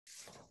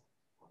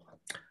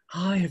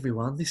Hi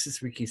everyone, this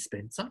is Ricky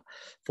Spencer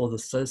for the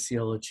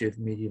Sociology of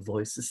Media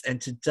Voices, and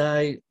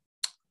today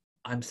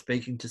I'm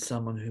speaking to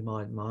someone whom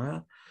I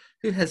admire,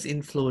 who has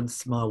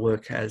influenced my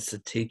work as a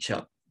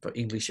teacher for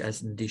English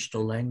as an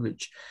additional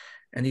language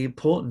and the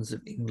importance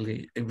of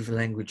English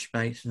language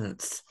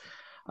maintenance.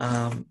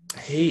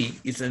 He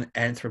is an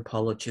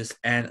anthropologist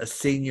and a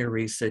senior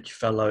research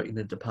fellow in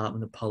the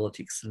Department of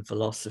Politics and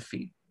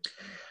Philosophy.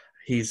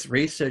 His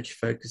research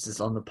focuses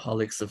on the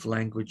politics of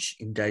language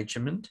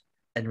endangerment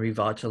and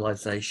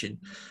revitalization,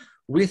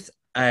 with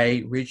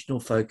a regional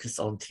focus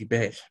on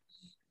Tibet.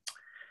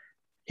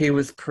 He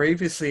was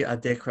previously a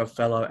DECRA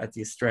Fellow at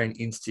the Australian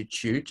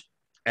Institute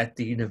at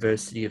the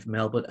University of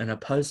Melbourne and a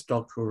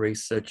Post-Doctoral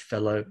Research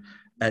Fellow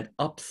at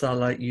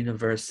Uppsala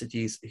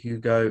University's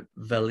Hugo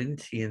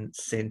Valentin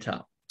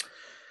Centre.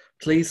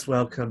 Please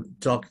welcome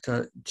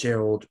Dr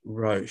Gerald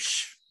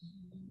Roche.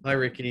 Hi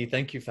Ricky,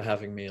 thank you for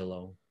having me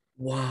along.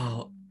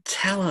 Wow,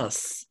 tell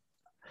us,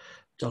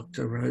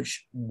 Dr.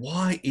 Roche,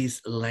 why is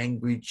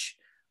language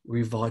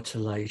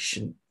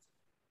revitalization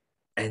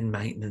and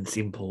maintenance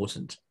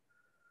important?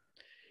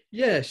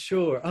 Yeah,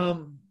 sure.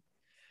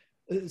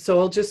 So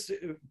I'll just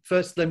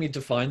first let me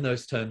define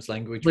those terms: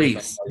 language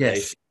Please, revitalization,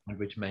 yes.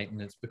 language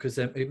maintenance, because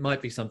it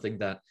might be something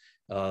that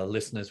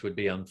listeners would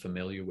be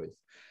unfamiliar with.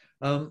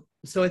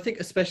 So I think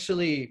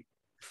especially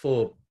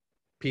for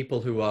people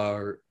who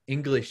are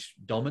English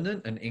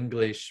dominant and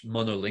English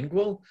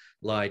monolingual,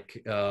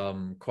 like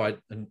quite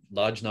a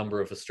large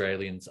number of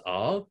Australians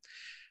are,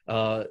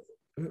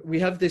 we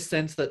have this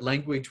sense that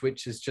language,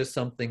 which is just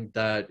something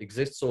that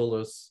exists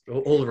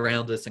all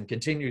around us and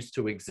continues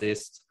to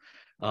exist,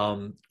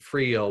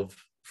 free of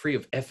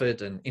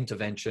effort and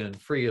intervention,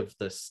 free of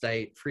the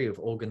state, free of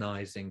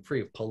organizing,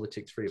 free of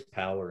politics, free of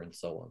power, and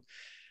so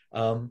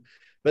on.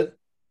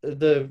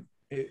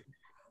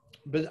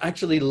 But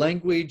actually,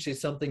 language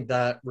is something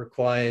that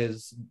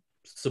requires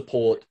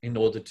support in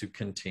order to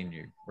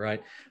continue,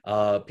 right?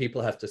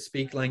 People have to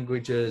speak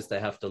languages, they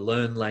have to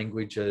learn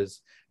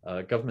languages,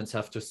 governments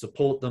have to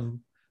support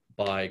them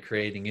by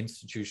creating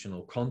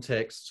institutional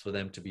contexts for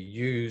them to be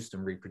used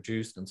and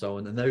reproduced and so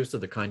on. And those are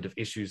the kind of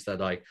issues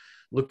that I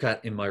look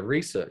at in my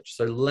research.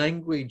 So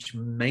language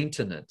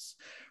maintenance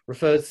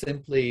refers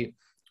simply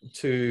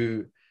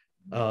to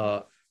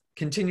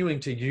continuing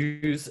to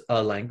use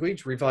a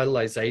language.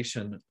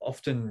 Revitalization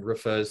often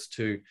refers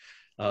to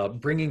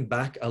bringing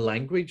back a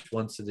language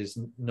once it is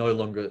no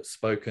longer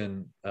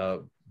spoken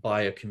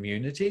by a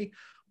community,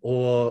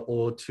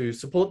 or to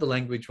support the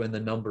language when the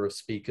number of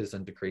speakers are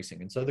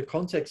decreasing. And so the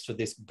context for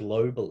this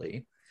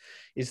globally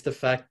is the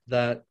fact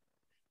that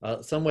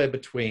somewhere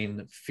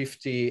between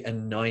 50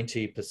 and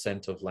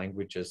 90% of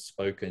languages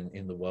spoken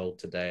in the world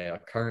today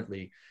are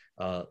currently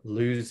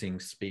losing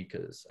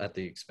speakers at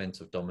the expense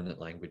of dominant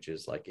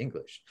languages like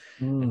English.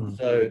 And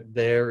so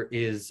there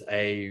is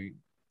a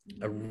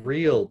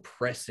real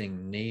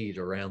pressing need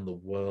around the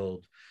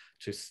world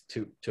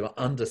to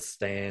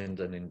understand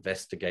and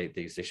investigate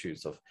these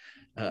issues of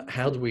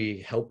how do we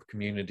help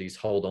communities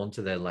hold on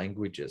to their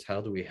languages? How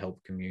do we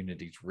help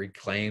communities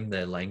reclaim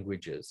their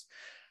languages?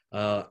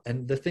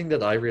 And the thing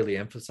that I really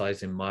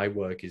emphasize in my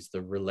work is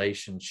the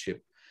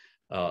relationship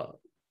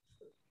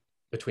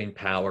between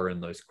power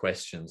and those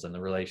questions, and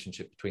the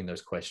relationship between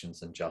those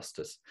questions and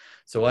justice.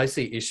 So I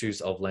see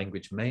issues of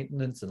language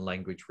maintenance and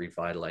language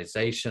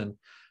revitalization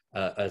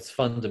as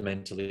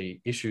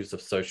fundamentally issues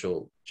of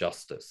social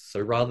justice. So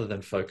rather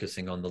than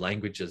focusing on the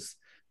languages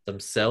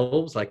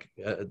themselves,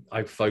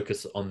 I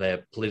focus on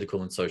their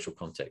political and social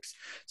context.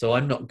 So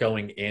I'm not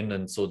going in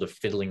and sort of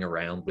fiddling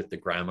around with the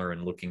grammar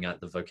and looking at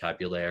the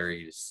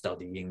vocabulary,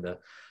 studying the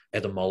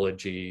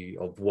etymology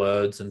of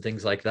words and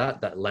things like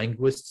that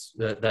linguists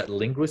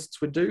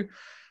would do,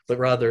 but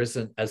rather as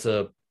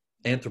an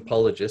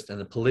anthropologist and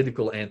a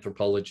political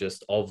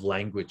anthropologist of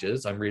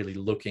languages, I'm really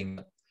looking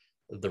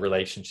at the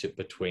relationship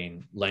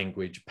between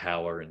language,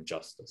 power, and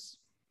justice.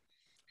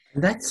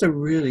 That's a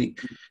really,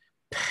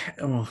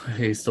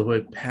 here's the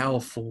word,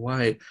 powerful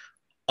way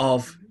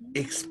of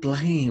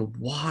explaining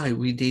why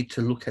we need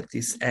to look at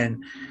this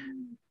and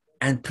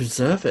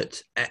preserve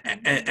it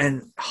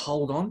and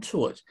hold on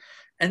to it.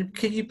 And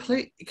can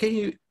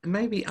you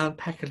maybe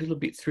unpack a little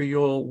bit through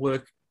your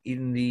work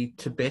in the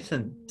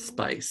Tibetan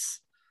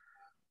space?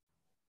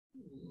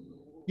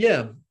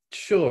 Yeah,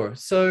 sure.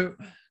 So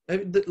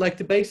like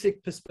the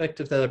basic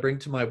perspective that I bring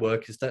to my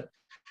work is that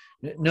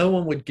no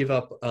one would give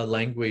up a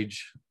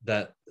language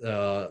that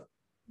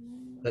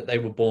they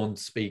were born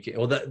speaking,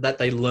 or that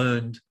they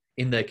learned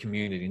in their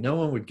community. No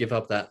one would give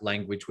up that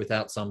language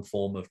without some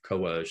form of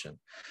coercion.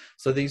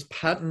 So these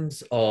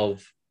patterns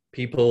of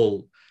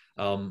people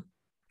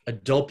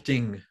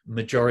adopting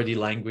majority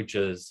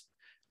languages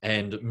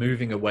and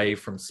moving away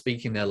from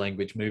speaking their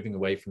language, moving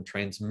away from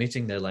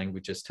transmitting their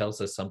languages, tells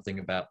us something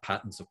about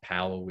patterns of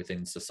power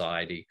within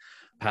society,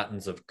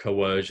 patterns of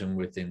coercion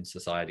within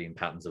society, and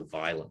patterns of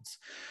violence.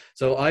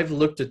 So I've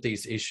looked at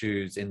these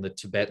issues in the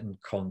Tibetan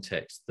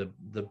context.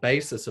 The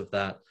basis of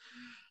that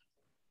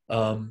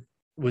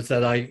was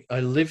that I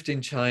lived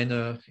in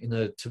China, in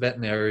the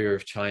Tibetan area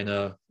of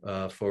China,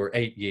 for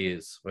 8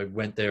 years. I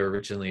went there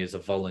originally as a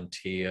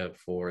volunteer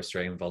for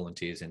Australian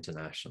Volunteers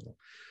International.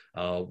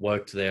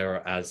 Worked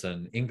there as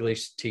an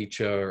English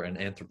teacher, an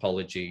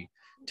anthropology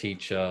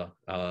teacher,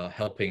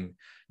 helping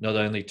not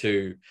only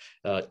to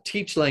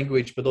teach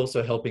language, but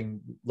also helping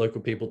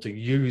local people to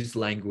use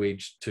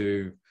language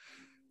to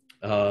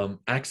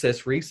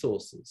access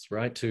resources,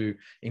 right? To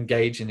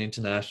engage in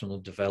international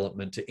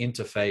development, to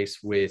interface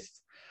with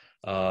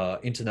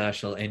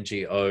international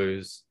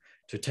NGOs,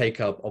 to take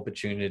up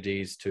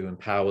opportunities to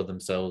empower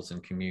themselves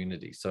and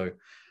communities. So,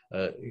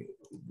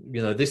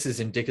 this is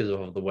indicative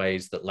of the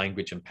ways that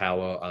language and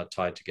power are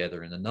tied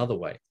together in another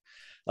way.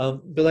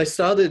 But I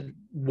started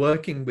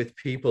working with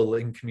people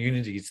in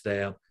communities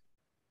there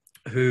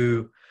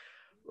who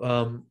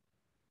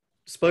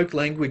spoke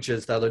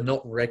languages that are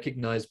not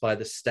recognized by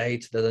the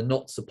state, that are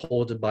not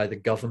supported by the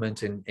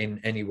government in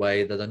any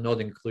way, that are not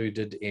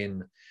included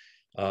in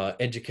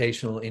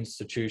educational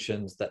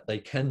institutions, that they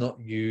cannot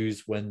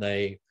use when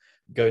they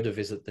go to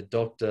visit the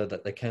doctor,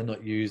 that they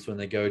cannot use when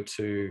they go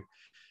to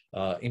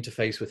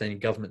interface with any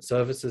government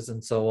services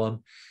and so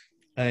on.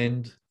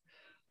 And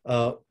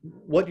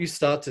what you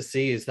start to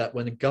see is that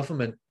when a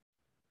government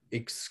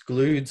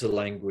excludes a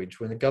language,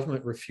 when the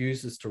government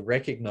refuses to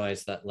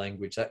recognize that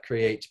language, that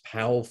creates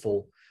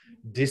powerful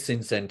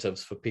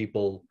disincentives for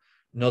people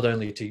not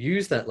only to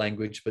use that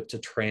language, but to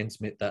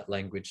transmit that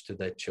language to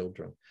their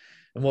children.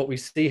 And what we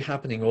see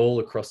happening all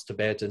across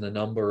Tibet in a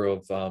number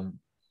of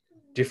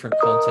different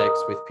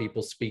contexts with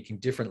people speaking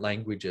different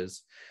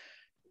languages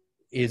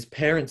is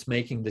parents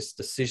making this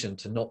decision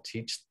to not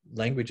teach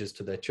languages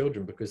to their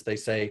children because they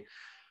say,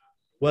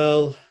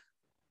 well,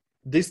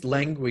 this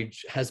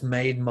language has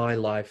made my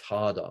life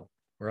harder,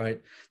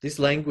 right? This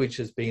language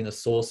has been a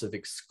source of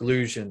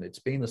exclusion. It's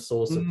been a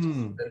source of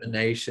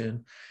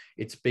discrimination.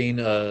 It's been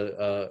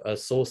a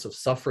source of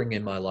suffering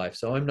in my life.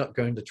 So I'm not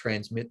going to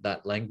transmit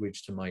that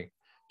language to my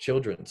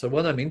children. So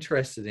what I'm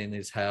interested in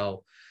is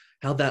how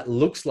that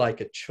looks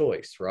like a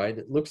choice, right?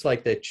 It looks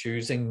like they're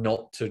choosing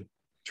not to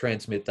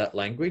transmit that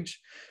language,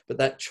 but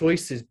that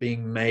choice is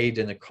being made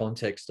in a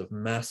context of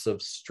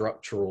massive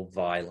structural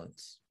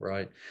violence,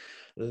 right?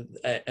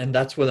 And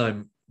that's what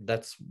I'm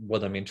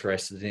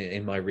interested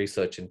in my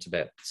research in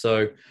Tibet.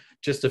 So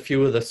just a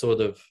few of the sort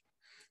of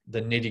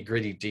the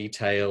nitty-gritty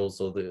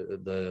details or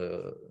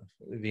the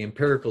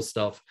empirical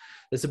stuff.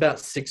 There's about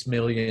 6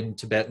 million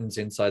Tibetans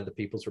inside the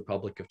People's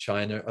Republic of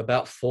China.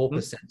 About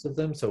 4% of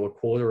them, so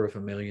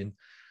 250,000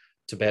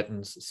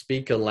 Tibetans,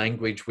 speak a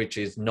language which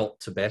is not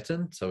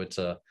Tibetan. So it's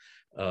a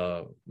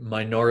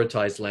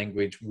minoritized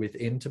language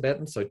within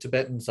Tibetan. So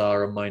Tibetans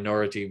are a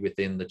minority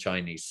within the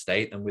Chinese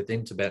state, and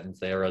within Tibetans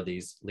there are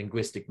these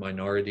linguistic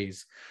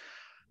minorities.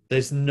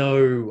 There's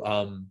no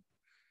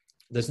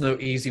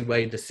easy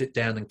way to sit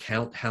down and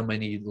count how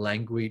many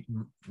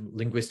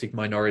linguistic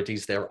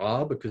minorities there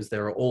are, because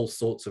there are all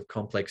sorts of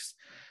complex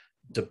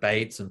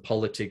debates and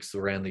politics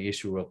around the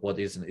issue of what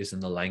is and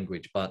isn't a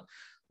language. But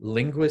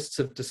linguists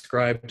have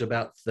described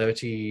about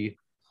 30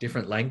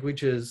 different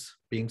languages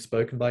being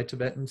spoken by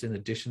Tibetans in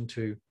addition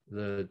to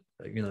the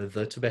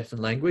Tibetan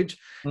language.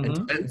 And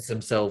Tibetans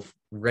themselves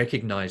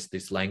recognize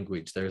this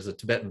language. There is a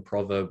Tibetan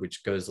proverb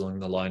which goes along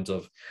the lines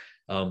of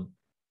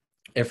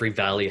every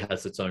valley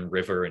has its own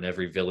river and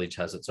every village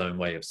has its own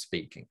way of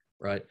speaking,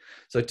 right?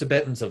 So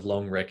Tibetans have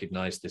long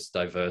recognized this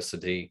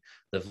diversity.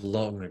 They've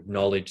long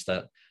acknowledged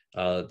that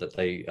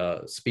they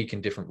speak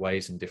in different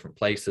ways in different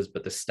places,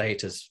 but the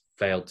state has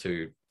failed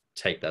to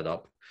take that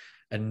up.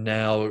 And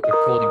now,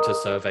 according to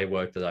survey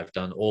work that I've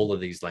done, all of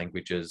these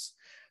languages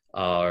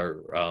are,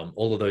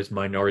 all of those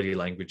minority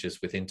languages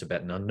within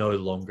Tibetan are no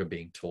longer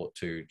being taught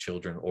to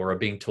children, or are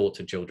being taught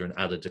to children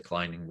at a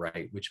declining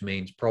rate, which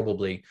means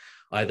probably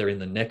either in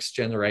the next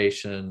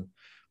generation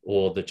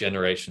or the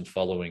generation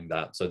following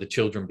that. So the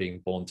children being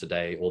born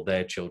today or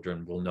their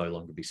children will no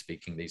longer be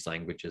speaking these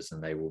languages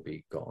and they will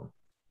be gone.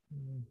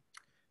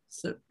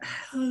 So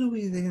how do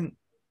we then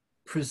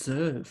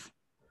preserve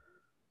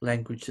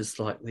languages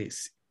like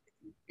this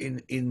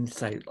in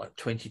say like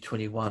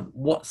 2021?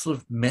 What sort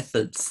of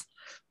methods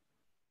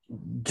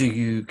do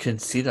you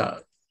consider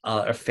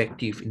are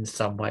effective in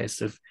some ways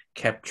of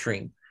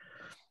capturing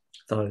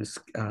those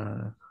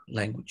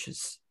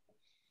languages?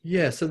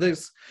 Yeah, so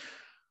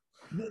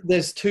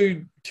there's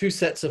two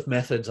sets of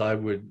methods I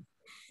would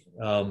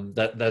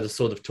that are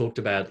sort of talked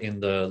about in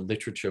the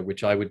literature,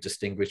 which I would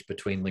distinguish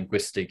between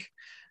linguistic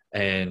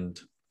and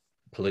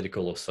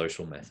political or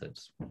social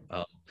methods.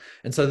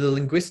 And so the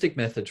linguistic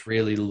methods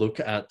really look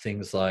at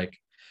things like,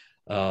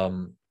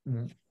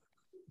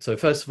 so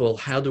first of all,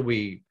 how do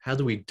we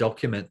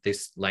document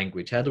this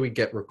language? How do we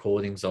get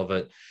recordings of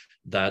it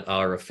that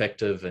are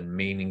effective and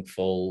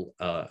meaningful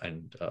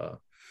and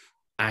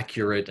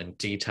accurate and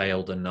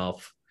detailed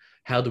enough?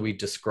 How do we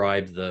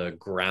describe the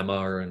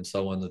grammar and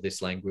so on of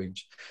this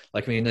language?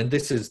 Like, I mean, and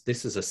this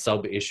is a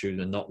sub issue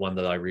and not one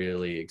that I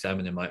really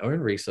examine in my own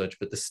research,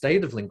 but the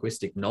state of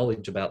linguistic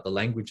knowledge about the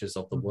languages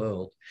of the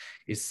world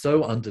is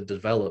so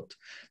underdeveloped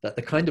that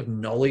the kind of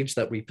knowledge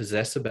that we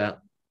possess about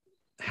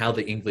how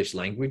the English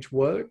language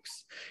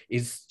works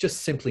is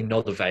just simply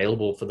not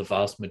available for the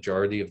vast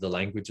majority of the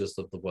languages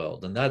of the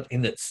world. And that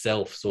in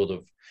itself sort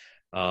of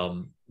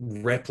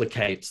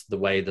replicates the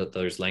way that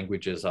those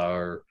languages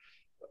are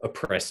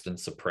oppressed and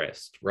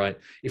suppressed, right?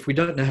 If we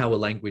don't know how a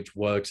language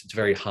works, it's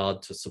very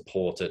hard to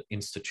support it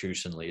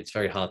institutionally. It's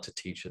very hard to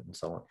teach it and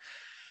so on.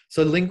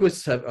 So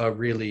linguists are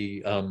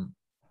really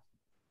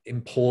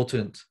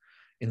important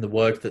in the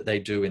work that they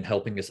do in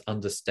helping us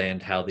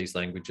understand how these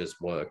languages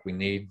work. We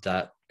need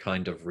that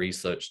kind of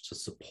research to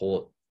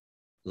support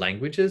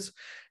languages,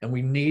 and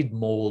we need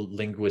more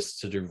linguists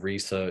to do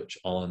research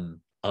on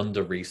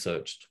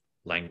under-researched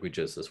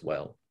languages as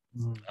well.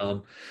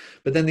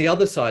 But then the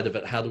other side of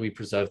it, how do we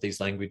preserve these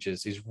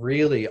languages, is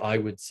really, I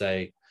would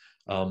say,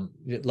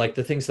 like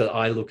the things that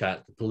I look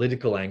at, the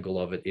political angle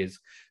of it is,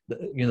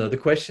 the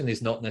question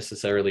is not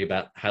necessarily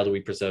about how do we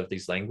preserve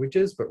these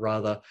languages, but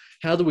rather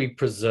how do we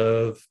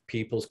preserve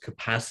people's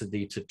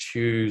capacity to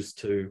choose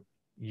to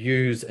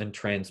use and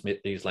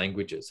transmit these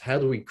languages? How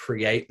do we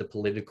create the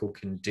political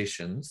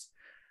conditions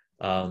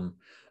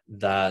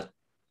that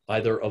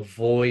either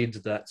avoid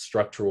that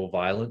structural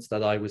violence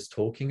that I was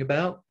talking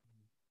about,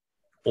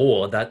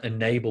 or that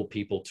enable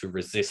people to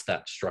resist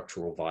that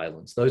structural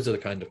violence? Those are the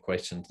kind of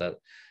questions that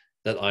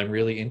I'm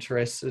really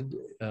interested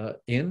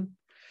in.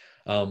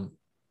 So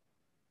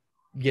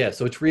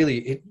it's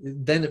really,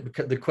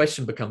 the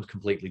question becomes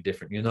completely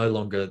different. You're no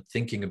longer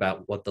thinking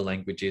about what the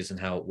language is and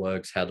how it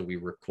works, how do we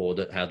record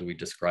it, how do we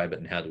describe it,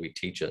 and how do we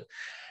teach it.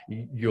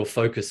 You're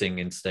focusing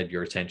instead,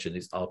 your attention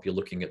is up, you're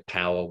looking at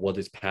power. What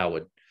is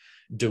power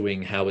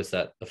doing? How is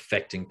that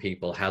affecting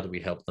people? How do we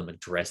help them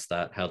address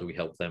that? How do we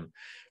help them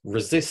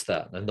resist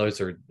that? And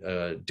those are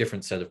a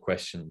different set of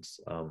questions.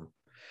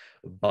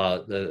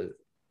 But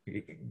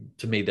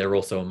to me, they're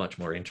also a much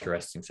more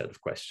interesting set of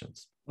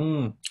questions.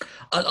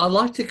 I'd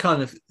like to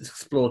kind of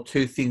explore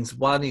two things.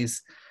 One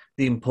is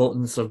the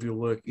importance of your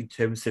work in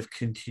terms of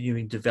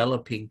continuing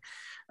developing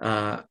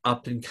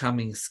up and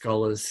coming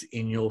scholars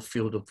in your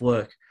field of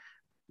work.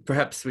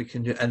 Perhaps we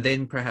can do, and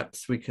then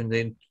perhaps we can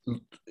then a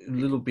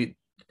little bit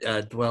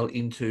dwell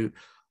into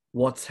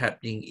what's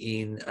happening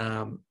in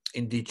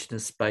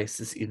Indigenous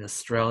spaces in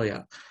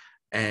Australia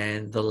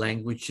and the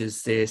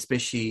languages there,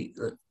 especially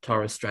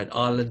Torres Strait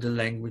Islander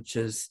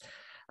languages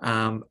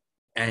and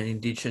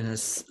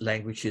Indigenous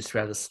languages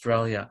throughout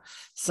Australia.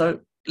 So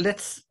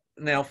let's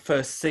now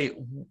first see,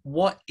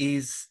 what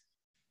is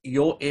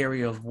your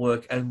area of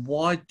work and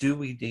why do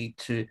we need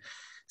to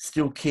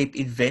still keep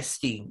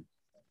investing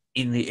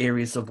in the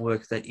areas of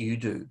work that you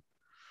do?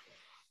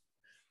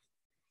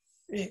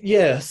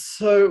 Yeah,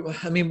 so,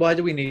 I mean, why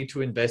do we need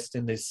to invest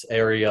in this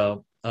area?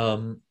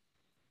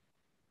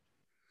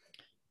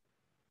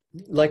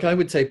 Like I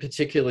would say,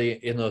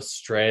 particularly in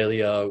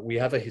Australia, we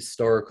have a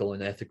historical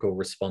and ethical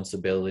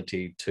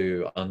responsibility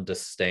to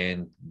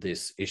understand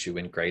this issue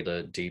in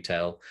greater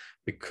detail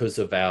because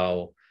of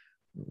our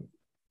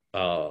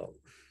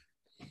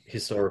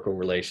historical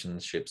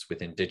relationships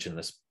with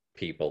Indigenous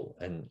people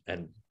and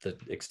the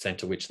extent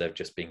to which they've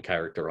just been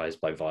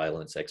characterized by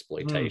violence,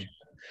 exploitation,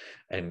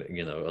 and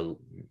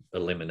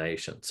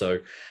elimination. So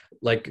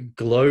like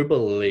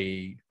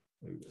globally,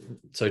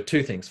 so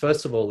two things.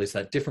 First of all is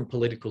that different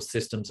political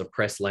systems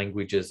oppress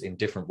languages in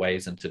different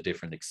ways and to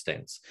different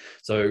extents.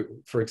 So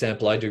for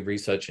example, I do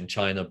research in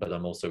China, but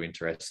I'm also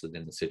interested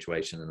in the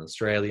situation in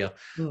Australia.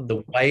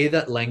 The way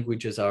that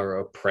languages are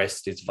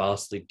oppressed is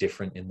vastly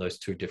different in those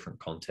two different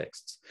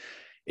contexts.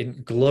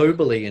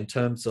 Globally, in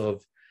terms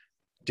of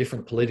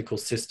different political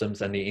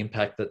systems and the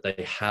impact that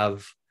they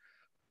have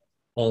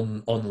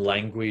on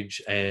language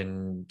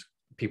and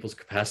people's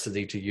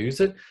capacity to use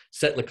it,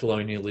 settler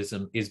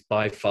colonialism is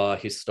by far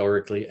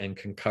historically and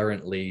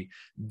concurrently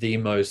the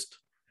most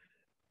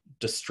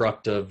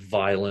destructive,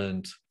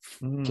 violent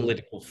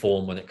political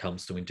form when it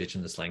comes to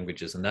Indigenous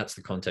languages. And that's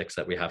the context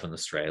that we have in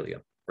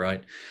Australia,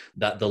 right?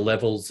 That the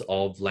levels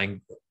of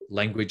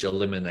language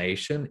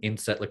elimination in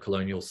settler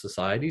colonial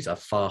societies are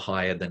far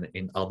higher than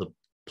in other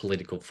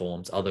political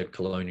forms, other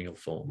colonial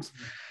forms.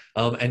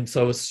 And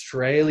so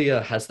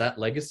Australia has that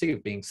legacy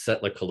of being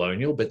settler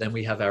colonial, but then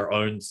we have our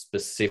own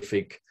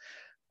specific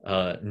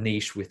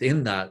niche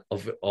within that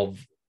of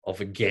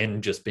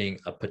again just being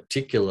a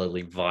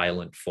particularly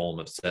violent form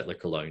of settler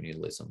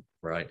colonialism,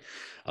 right?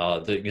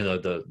 The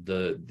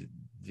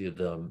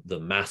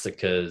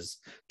massacres,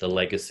 the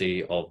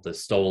legacy of the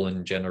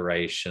stolen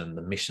generation,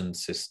 the mission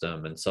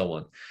system, and so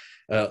on.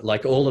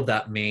 Like all of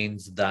that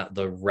means that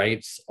the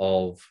rates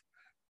of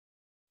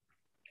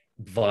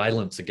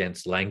violence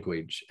against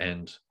language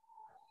and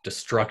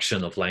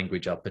destruction of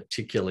language are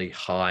particularly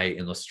high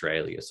in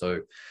Australia.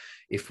 So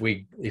if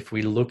we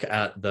look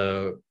at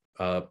the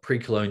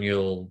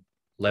pre-colonial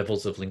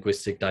levels of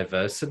linguistic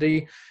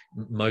diversity,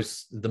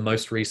 the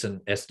most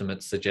recent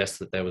estimates suggest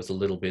that there was a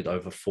little bit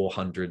over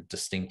 400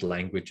 distinct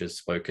languages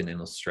spoken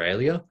in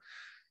Australia.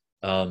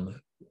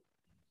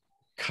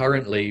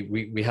 Currently,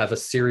 we have a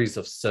series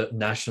of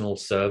national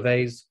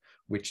surveys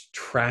which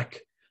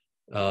track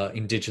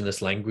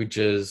Indigenous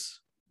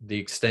languages, the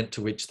extent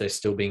to which they're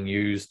still being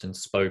used and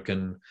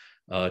spoken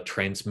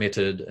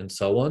transmitted, and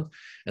so on.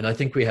 And I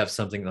think we have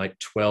something like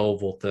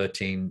 12 or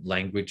 13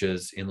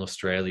 languages in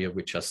Australia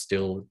which are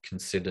still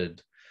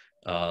considered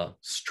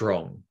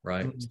strong,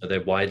 right? Mm. So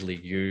they're widely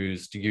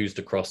used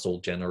across all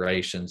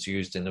generations,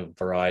 used in a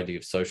variety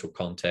of social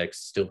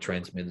contexts, still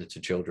transmitted to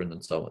children,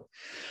 and so on.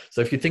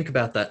 So if you think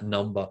about that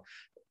number,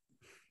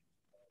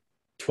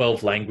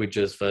 12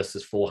 languages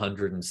versus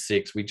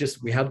 406,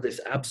 we have this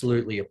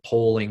absolutely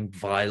appalling,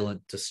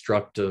 violent,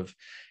 destructive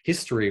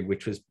history,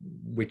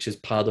 which is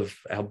part of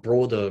our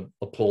broader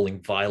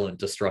appalling, violent,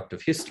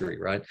 destructive history,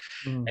 right?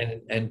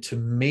 Mm. And to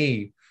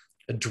me,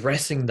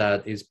 addressing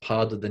that is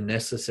part of the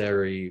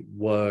necessary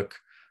work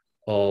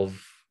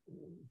of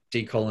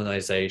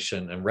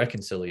decolonization and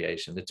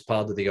reconciliation. It's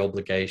part of the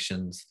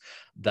obligations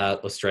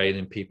that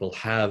Australian people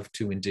have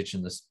to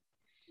Indigenous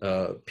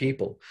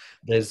people.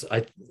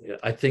 I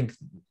think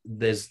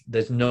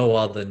there's no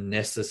other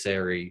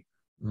necessary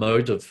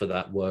motive for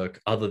that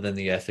work other than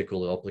the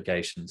ethical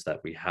obligations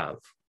that we have,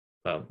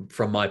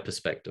 from my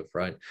perspective,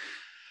 right?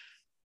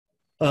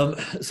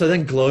 So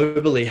then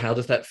globally, how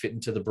does that fit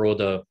into the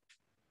broader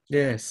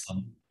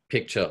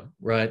picture,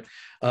 right?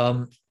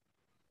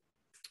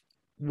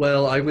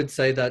 Well, I would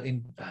say that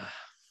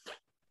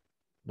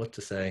what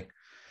to say?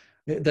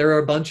 There are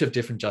a bunch of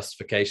different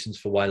justifications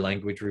for why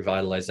language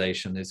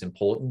revitalization is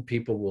important.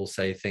 People will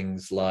say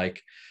things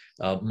like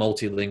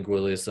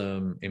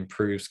multilingualism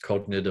improves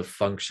cognitive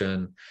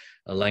function,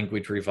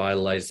 language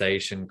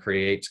revitalization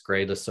creates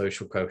greater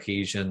social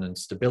cohesion and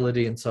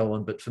stability, and so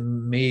on. But for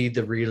me,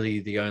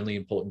 the only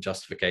important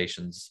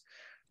justifications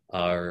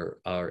are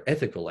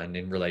ethical and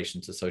in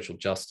relation to social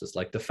justice.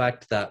 Like the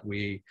fact that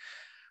we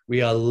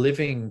are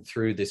living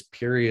through this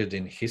period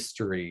in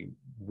history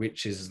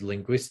which is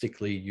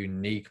linguistically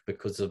unique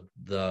because of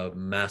the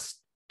mass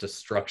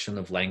destruction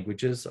of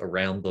languages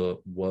around the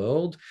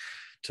world.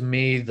 To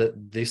me,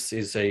 that this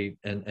is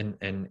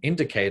an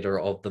indicator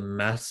of the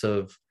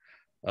massive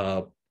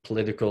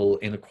political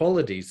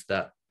inequalities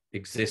that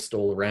exist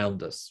all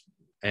around us.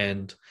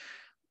 And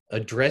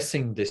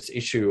addressing this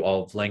issue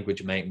of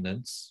language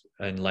maintenance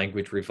and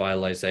language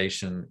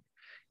revitalization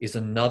is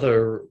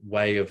another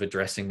way of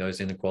addressing those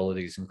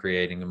inequalities and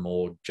creating a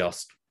more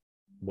just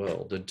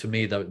world. And to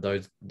me,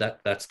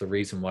 that's the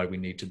reason why we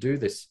need to do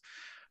this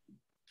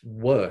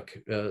work.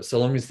 So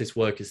long as this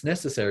work is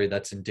necessary,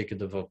 that's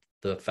indicative of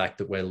the fact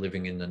that we're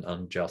living in an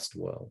unjust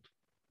world.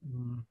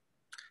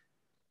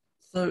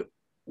 So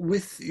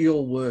with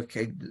your work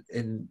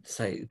in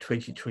say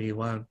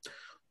 2021,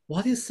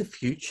 what is the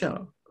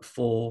future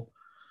for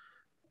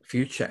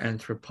future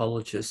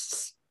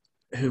anthropologists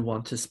who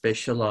want to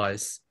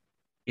specialize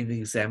in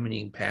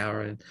examining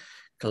power and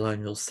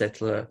colonial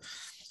settler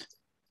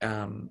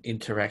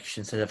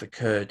interactions that have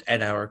occurred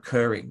and are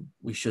occurring,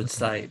 we should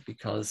say,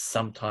 because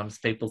sometimes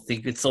people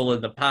think it's all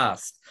in the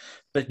past.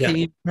 But can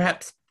you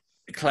perhaps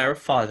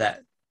clarify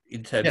that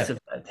in terms of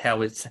that,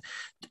 how is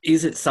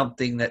it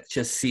something that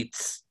just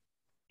sits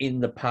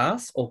in the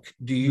past, or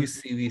do you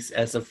see this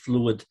as a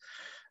fluid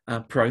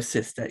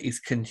process that is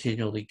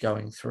continually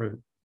going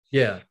through?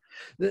 Yeah.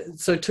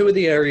 So two of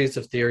the areas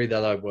of theory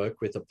that I work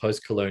with are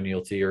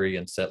post-colonial theory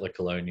and settler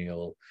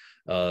colonial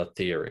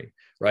theory,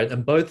 right?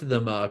 And both of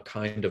them are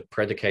kind of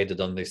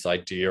predicated on this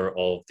idea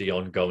of the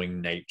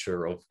ongoing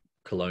nature of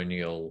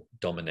colonial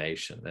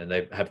domination, and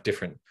they have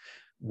different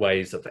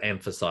ways of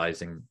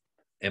emphasizing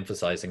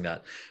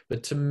that.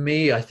 But to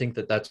me, I think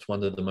that that's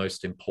one of the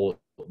most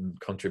important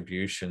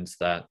contributions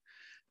that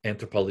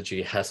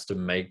anthropology has to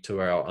make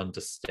to our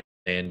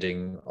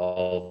understanding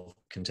of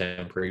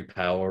contemporary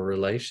power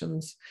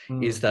relations,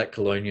 is that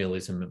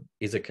colonialism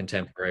is a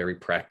contemporary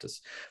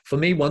practice. For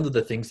me, one of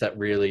the things that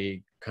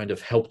really kind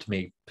of helped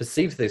me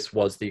perceive this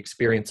was the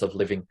experience of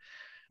living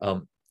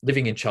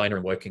in China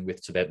and working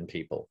with Tibetan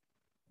people.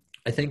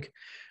 I think,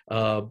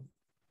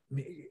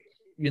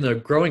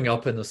 growing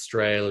up in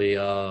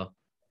Australia,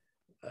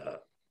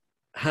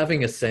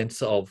 having a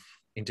sense of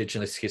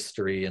Indigenous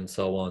history and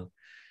so on,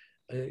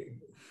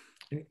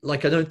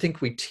 like I don't think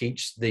we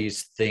teach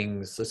these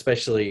things,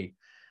 especially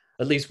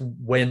at least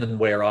when and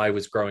where I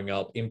was growing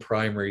up, in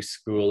primary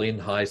school, in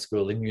high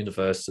school, in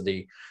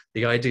university.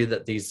 The idea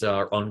that these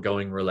are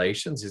ongoing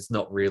relations is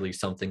not really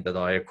something that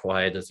I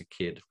acquired as a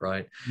kid,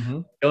 right?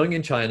 Going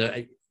in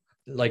China,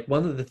 like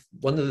one of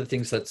the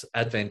things that's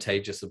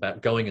advantageous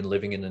about going and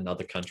living in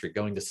another country,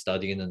 going to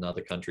study in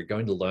another country,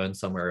 going to learn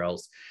somewhere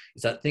else,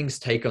 is that things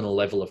take on a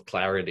level of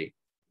clarity,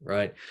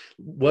 right?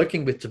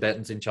 Working with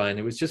Tibetans in China,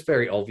 it was just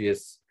very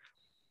obvious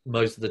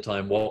most of the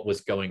time what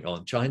was going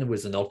on. China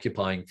was an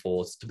occupying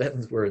force.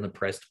 Tibetans were an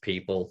oppressed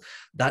people.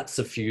 That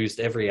suffused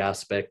every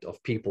aspect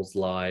of people's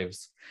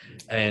lives.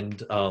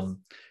 And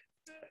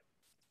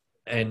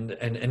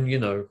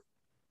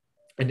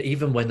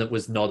even when it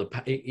was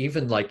not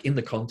even like in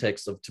the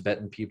context of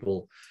Tibetan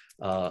people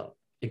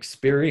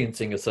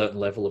experiencing a certain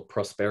level of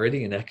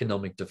prosperity and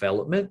economic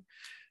development,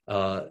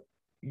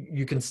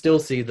 you can still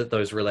see that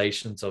those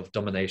relations of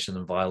domination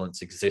and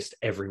violence exist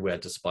everywhere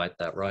despite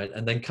that, right?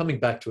 And then coming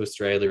back to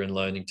Australia and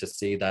learning to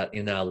see that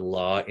in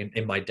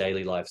in my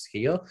daily lives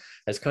here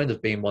has kind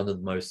of been one of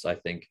the most, I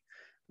think,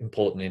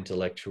 important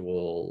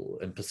intellectual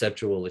and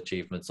perceptual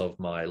achievements of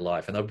my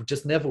life. And I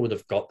just never would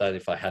have got that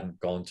if I hadn't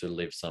gone to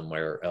live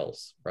somewhere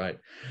else, right?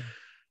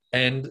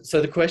 And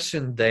so the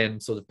question then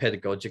sort of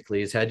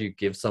pedagogically is, how do you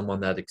give someone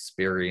that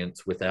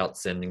experience without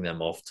sending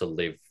them off to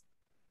live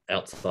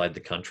outside the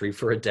country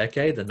for a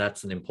decade? And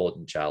that's an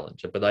important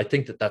challenge. But I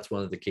think that that's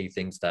one of the key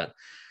things that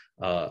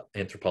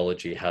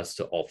anthropology has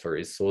to offer,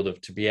 is sort of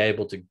to be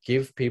able to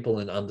give people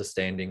an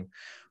understanding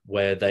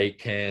where they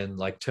can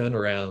like turn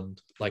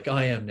around like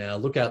I am now,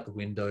 look out the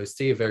window,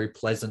 see a very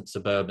pleasant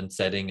suburban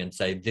setting and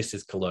say, this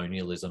is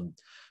colonialism,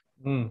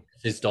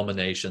 this is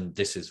domination,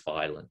 this is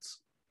violence,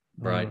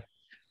 right?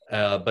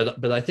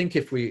 But I think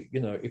if we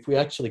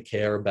actually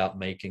care about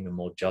making a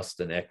more just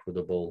and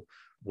equitable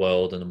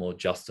world and a more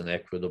just and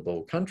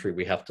equitable country,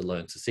 we have to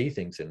learn to see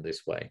things in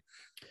this way.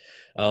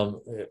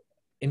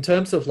 In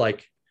terms of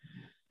like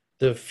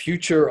the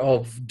future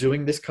of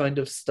doing this kind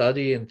of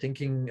study and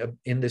thinking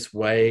in this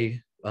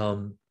way,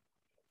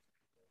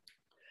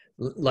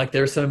 like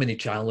there are so many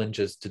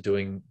challenges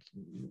to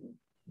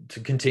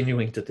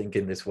continuing to think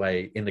in this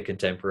way in the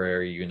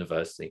contemporary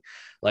university.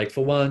 Like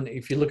for one,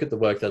 if you look at the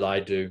work that I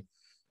do,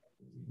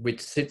 which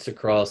sits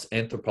across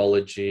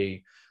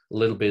anthropology, a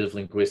little bit of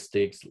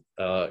linguistics,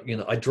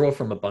 I draw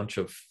from a bunch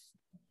of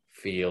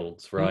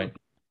fields, right?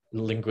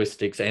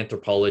 Linguistics,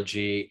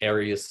 anthropology,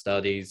 area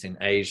studies in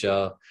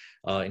Asia,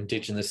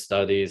 indigenous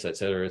studies, et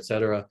cetera, et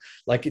cetera.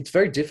 Like it's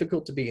very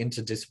difficult to be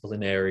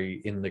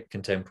interdisciplinary in the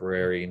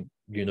contemporary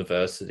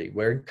university.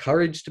 We're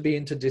encouraged to be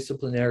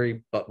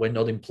interdisciplinary, but we're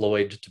not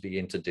employed to be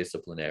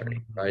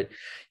interdisciplinary, right?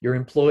 You're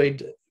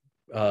employed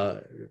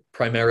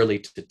primarily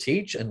to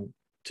teach and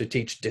to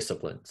teach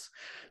disciplines.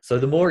 So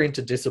the more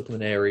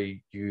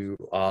interdisciplinary you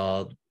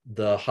are,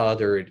 the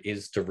harder it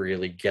is to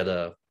really get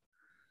a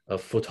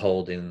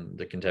foothold in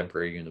the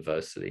contemporary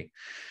university.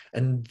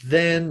 And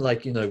then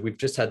we've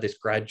just had this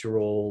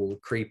gradual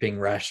creeping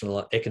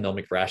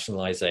economic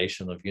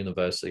rationalization of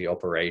university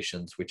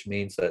operations, which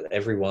means that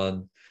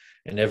everyone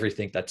and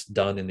everything that's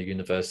done in the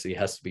university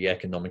has to be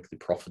economically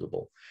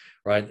profitable,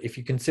 right? If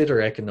you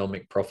consider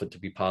economic profit to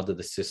be part of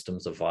the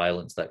systems of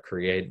violence that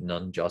create an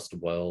unjust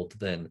world,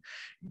 then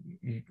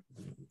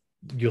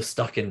you're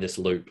stuck in this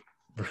loop,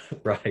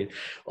 right,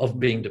 of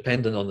being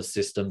dependent on the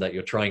system that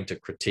you're trying to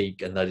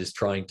critique, and that is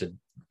trying to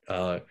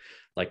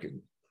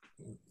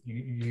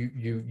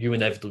you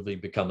inevitably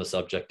become a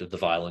subject of the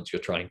violence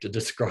you're trying to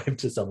describe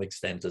to some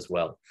extent as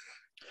well.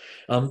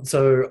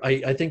 So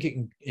I think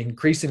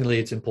increasingly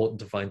it's important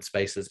to find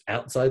spaces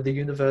outside the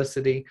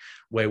university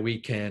where we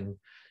can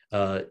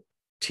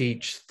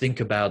teach,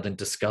 think about, and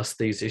discuss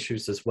these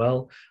issues as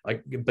well.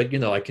 But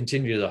I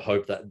continue to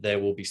hope that there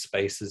will be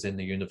spaces in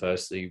the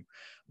university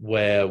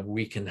where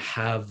we can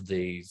have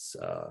these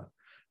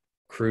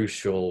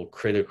crucial,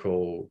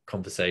 critical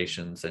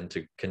conversations, and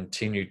to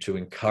continue to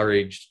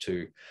encourage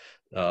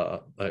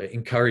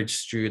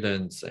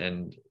students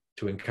and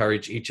to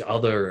encourage each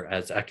other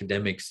as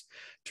academics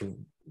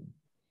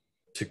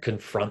to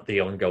confront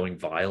the ongoing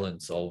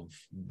violence of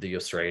the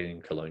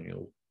Australian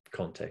colonial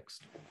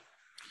context.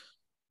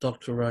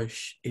 Dr.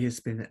 Roche, it has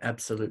been an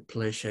absolute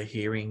pleasure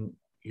hearing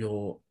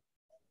your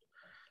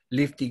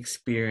lived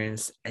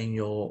experience and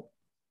your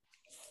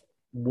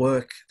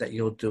work that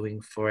you're doing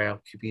for our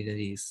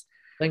communities.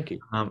 Thank you.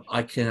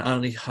 I can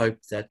only hope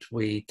that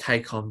we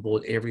take on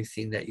board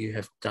everything that you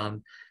have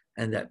done,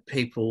 and that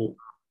people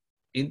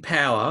in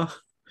power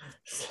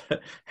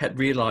had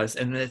realized,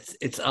 and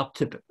it's up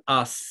to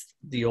us,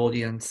 the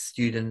audience,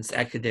 students,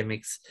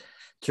 academics,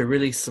 to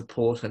really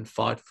support and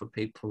fight for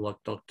people like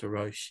Dr.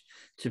 Roche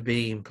to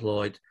be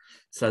employed,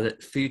 so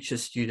that future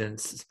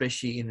students,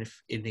 especially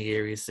in the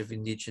areas of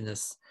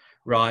Indigenous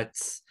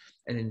rights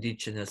and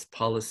Indigenous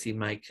policy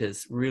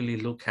makers, really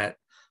look at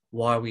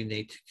why we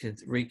need to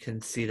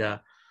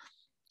reconsider,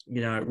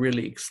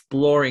 really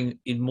exploring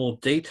in more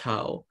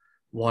detail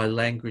why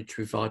language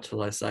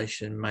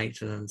revitalization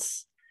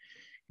maintenance,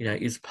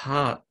 is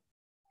part,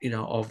 is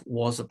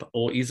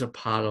a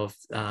part of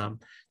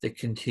the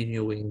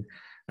continuing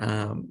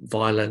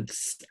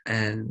violence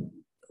and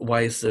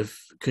ways of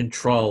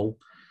control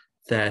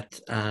that,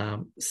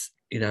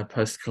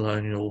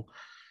 post-colonial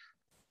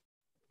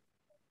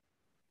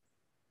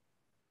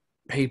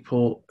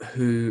people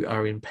who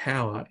are in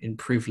power, in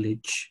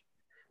privilege,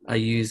 are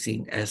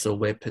using as a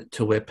weapon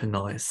to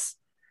weaponize.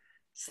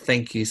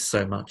 Thank you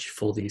so much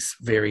for this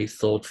very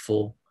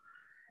thoughtful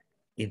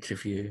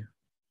interview.